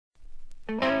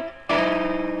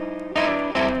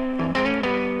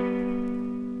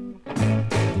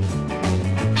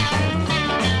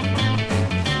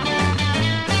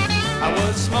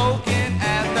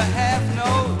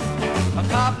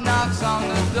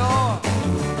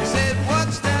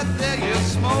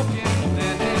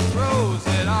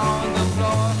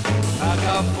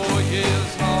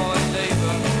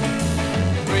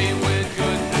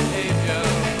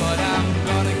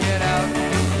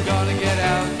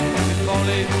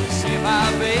only to see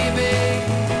my baby.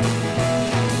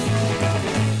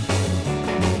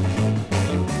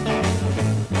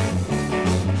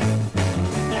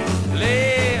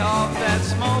 Lay off that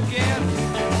smoking,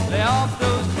 lay off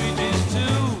those creatures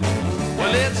too.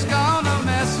 Well, it's gonna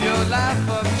mess your life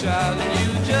up, child, and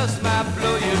you just might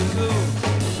blow your cool.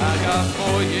 I got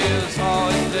 4 years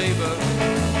hard labor,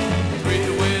 3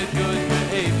 with good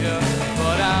behavior,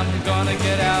 but I'm gonna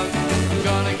get out,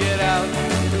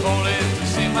 if only to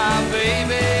see my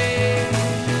baby.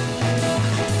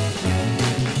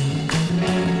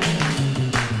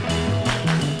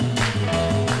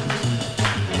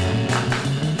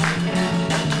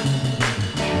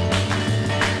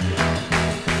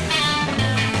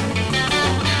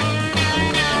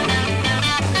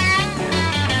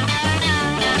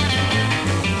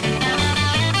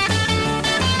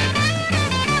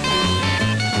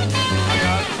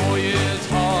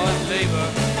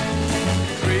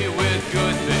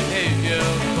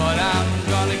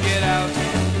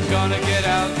 Gonna get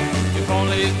out, if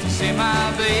only to see my